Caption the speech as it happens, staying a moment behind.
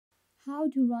How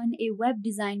to run a web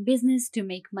design business to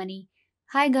make money.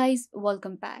 Hi guys,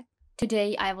 welcome back.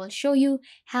 Today I will show you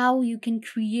how you can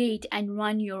create and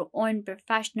run your own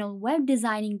professional web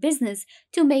designing business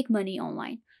to make money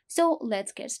online. So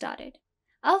let's get started.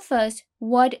 First,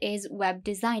 what is web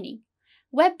designing?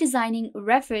 Web designing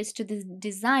refers to the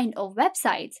design of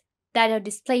websites that are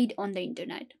displayed on the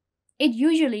internet. It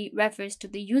usually refers to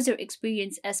the user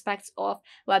experience aspects of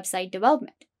website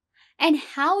development. And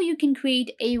how you can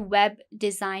create a web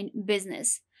design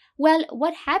business. Well,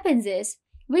 what happens is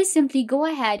we simply go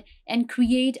ahead and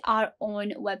create our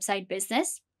own website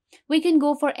business. We can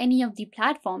go for any of the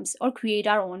platforms or create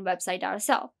our own website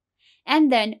ourselves.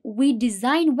 And then we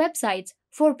design websites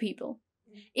for people.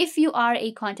 If you are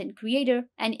a content creator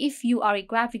and if you are a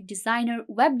graphic designer,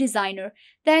 web designer,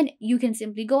 then you can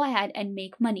simply go ahead and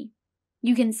make money.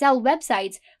 You can sell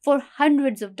websites for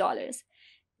hundreds of dollars.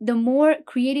 The more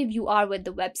creative you are with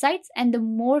the websites and the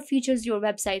more features your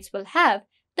websites will have,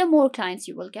 the more clients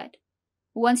you will get.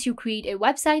 Once you create a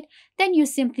website, then you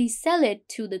simply sell it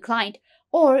to the client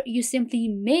or you simply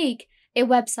make a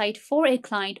website for a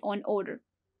client on order.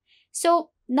 So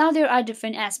now there are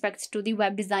different aspects to the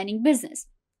web designing business.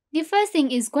 The first thing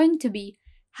is going to be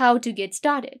how to get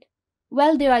started.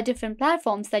 Well, there are different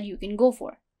platforms that you can go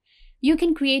for. You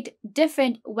can create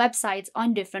different websites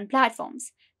on different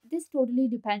platforms. This totally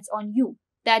depends on you,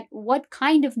 that what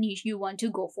kind of niche you want to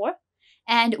go for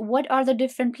and what are the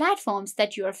different platforms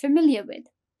that you are familiar with.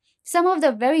 Some of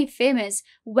the very famous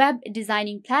web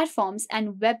designing platforms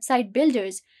and website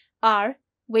builders are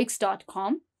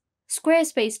Wix.com,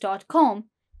 Squarespace.com,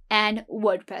 and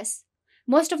WordPress.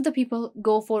 Most of the people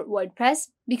go for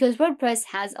WordPress because WordPress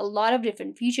has a lot of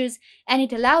different features and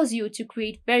it allows you to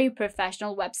create very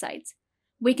professional websites.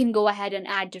 We can go ahead and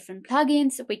add different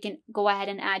plugins. We can go ahead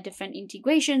and add different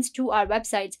integrations to our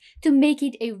websites to make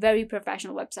it a very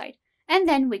professional website. And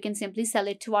then we can simply sell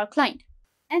it to our client.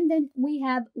 And then we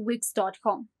have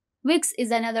Wix.com. Wix is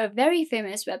another very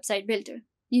famous website builder.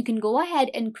 You can go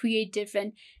ahead and create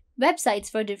different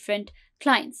websites for different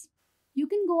clients. You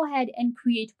can go ahead and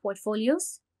create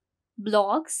portfolios,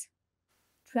 blogs,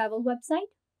 travel website,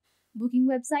 booking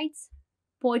websites,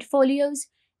 portfolios,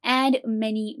 and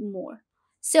many more.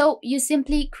 So you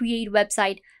simply create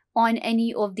website on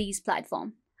any of these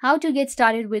platforms. How to get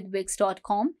started with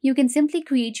Wix.com? You can simply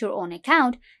create your own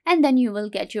account and then you will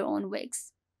get your own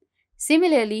Wix.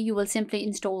 Similarly, you will simply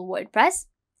install WordPress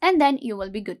and then you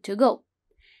will be good to go.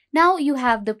 Now you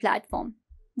have the platform.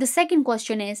 The second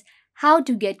question is how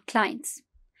to get clients.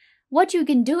 What you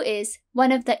can do is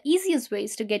one of the easiest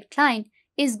ways to get client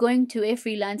is going to a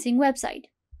freelancing website.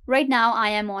 Right now I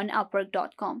am on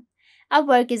Upwork.com.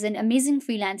 Upwork is an amazing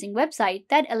freelancing website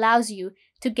that allows you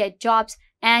to get jobs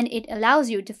and it allows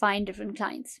you to find different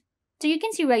clients. So you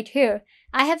can see right here,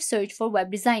 I have searched for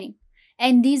web designing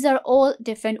and these are all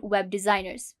different web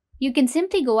designers. You can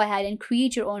simply go ahead and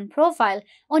create your own profile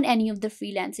on any of the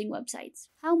freelancing websites.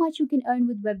 How much you can earn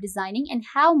with web designing and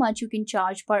how much you can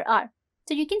charge per hour.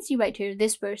 So you can see right here,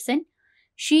 this person,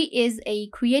 she is a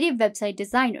creative website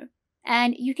designer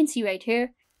and you can see right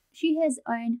here, she has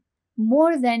earned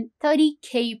more than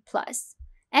 30K plus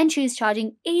and she is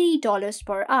charging $80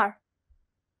 per hour.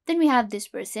 Then we have this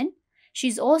person.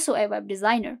 She's also a web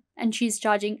designer and she's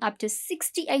charging up to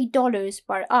 $68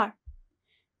 per hour.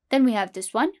 Then we have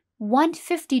this one,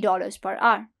 $150 per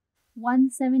hour,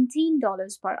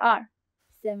 $117 per hour,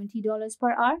 $70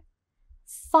 per hour,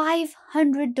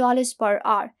 $500 per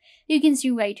hour. You can see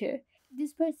right here,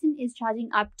 this person is charging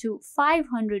up to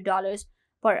 $500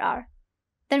 per hour.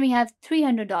 Then we have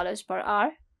 $300 per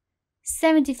hour,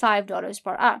 $75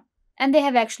 per hour, and they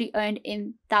have actually earned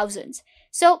in thousands.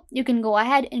 So you can go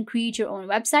ahead and create your own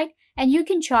website and you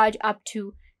can charge up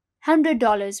to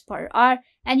 $100 per hour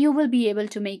and you will be able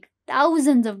to make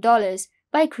thousands of dollars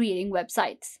by creating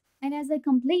websites. And as a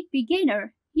complete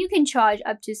beginner, you can charge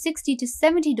up to $60 to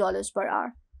 $70 per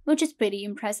hour, which is pretty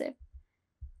impressive.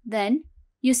 Then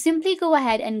you simply go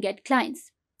ahead and get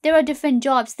clients. There are different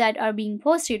jobs that are being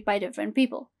posted by different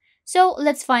people. So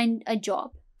let's find a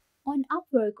job. On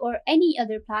Upwork or any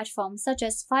other platform such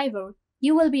as Fiverr,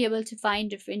 you will be able to find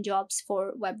different jobs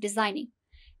for web designing.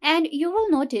 And you will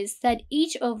notice that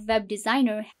each of web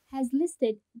designer has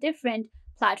listed different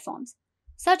platforms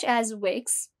such as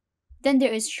Wix, then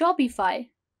there is Shopify,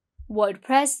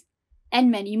 WordPress,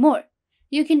 and many more.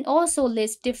 You can also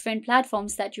list different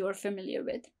platforms that you are familiar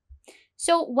with.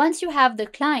 So once you have the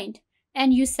client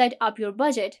and you set up your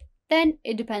budget, then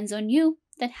it depends on you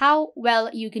that how well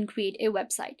you can create a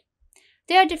website.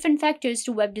 There are different factors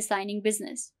to web designing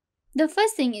business. The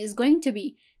first thing is going to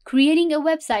be creating a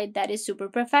website that is super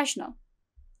professional.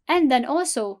 and then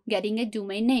also getting a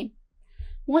domain name.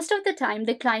 Most of the time,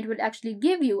 the client will actually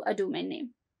give you a domain name,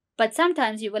 but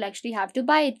sometimes you will actually have to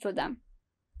buy it for them.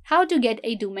 How to get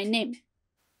a domain name?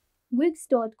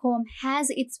 Wix.com has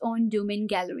its own domain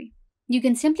gallery. You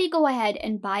can simply go ahead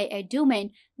and buy a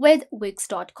domain with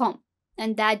Wix.com,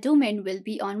 and that domain will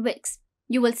be on Wix.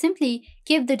 You will simply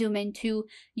give the domain to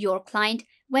your client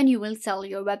when you will sell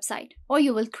your website, or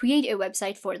you will create a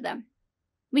website for them.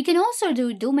 We can also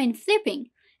do domain flipping,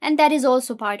 and that is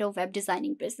also part of web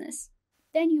designing business.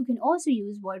 Then you can also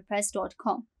use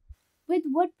WordPress.com. With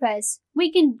WordPress,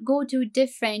 we can go to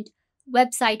different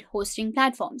website hosting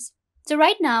platforms. So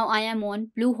right now I am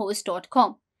on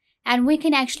bluehost.com, and we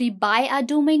can actually buy a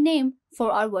domain name for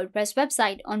our WordPress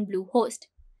website on Bluehost.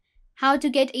 How to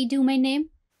get a domain name?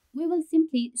 We will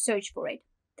simply search for it.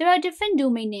 There are different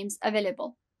domain names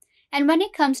available. And when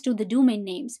it comes to the domain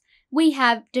names, we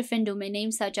have different domain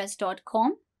names such as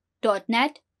 .com,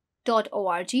 .net,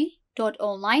 .org,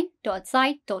 .online,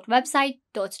 .site, .website,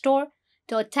 .store,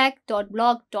 .tech,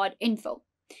 .blog, .info.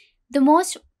 The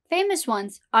most famous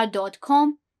ones are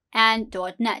 .com and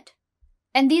 .net.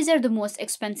 And these are the most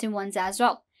expensive ones as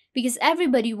well, because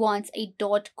everybody wants a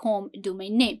 .com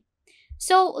domain name.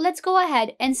 So let's go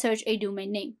ahead and search a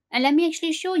domain name, and let me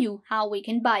actually show you how we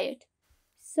can buy it.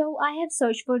 So I have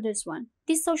searched for this one,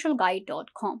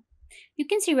 thesocialguide.com. You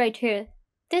can see right here,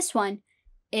 this one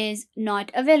is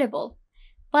not available,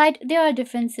 but there are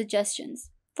different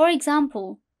suggestions. For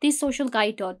example,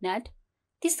 thesocialguide.net,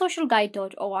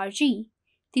 thesocialguide.org,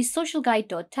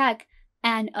 thesocialguide.tech,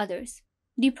 and others.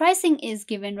 The pricing is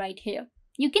given right here.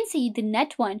 You can see the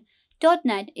net one,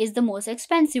 .net, is the most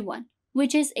expensive one,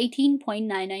 which is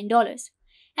 $18.99.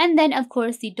 And then of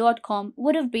course the .com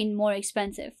would have been more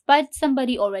expensive, but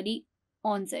somebody already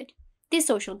owns it, the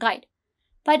Social Guide.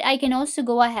 But I can also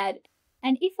go ahead,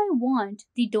 and if I want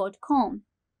the .com,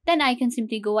 then I can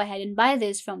simply go ahead and buy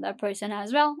this from that person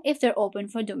as well if they're open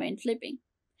for domain flipping.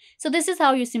 So this is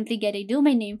how you simply get a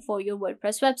domain name for your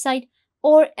WordPress website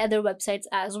or other websites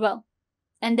as well.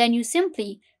 And then you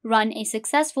simply run a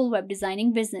successful web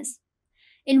designing business.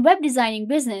 In web designing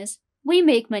business, we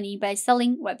make money by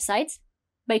selling websites,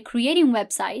 by creating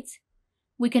websites.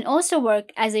 We can also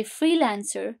work as a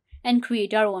freelancer and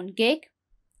create our own gig,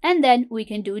 and then we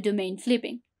can do domain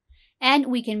flipping. And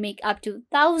we can make up to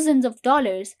thousands of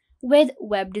dollars with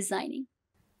web designing.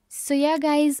 So yeah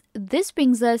guys, this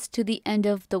brings us to the end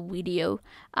of the video.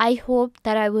 I hope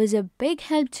that I was a big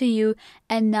help to you,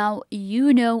 and now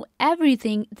you know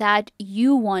everything that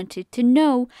you wanted to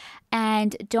know.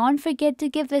 And don't forget to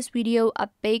give this video a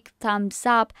big thumbs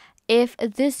up if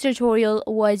this tutorial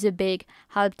was a big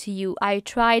help to you. I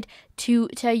tried to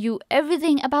tell you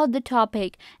everything about the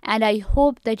topic, and I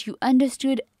hope that you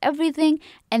understood everything,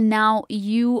 and now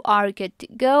you are good to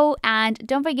go. And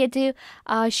don't forget to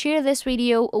share this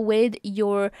video with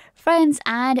your friends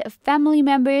and family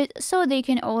members so they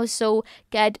can also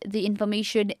get the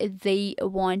information they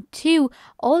want to.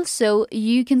 Also,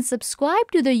 you can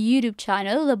subscribe to the YouTube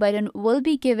channel. The button will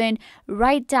be given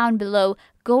right down below.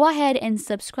 Go ahead and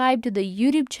subscribe to the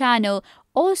YouTube channel.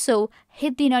 Also,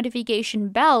 hit the notification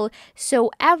bell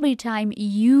so every time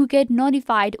you get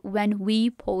notified when we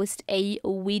post a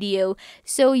video.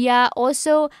 So yeah,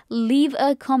 also leave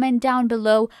a comment down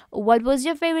below. What was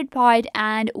your favorite part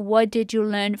and what did you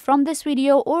learn from this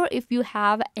video, or if you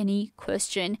have any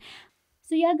question.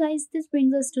 So yeah guys, this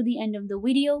brings us to the end of the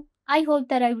video. I hope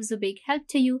that I was a big help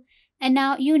to you, and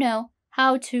now you know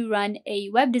how to run a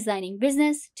web designing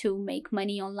business to make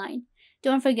money online.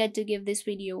 Don't forget to give this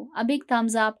video a big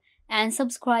thumbs up and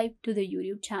subscribe to the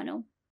YouTube channel.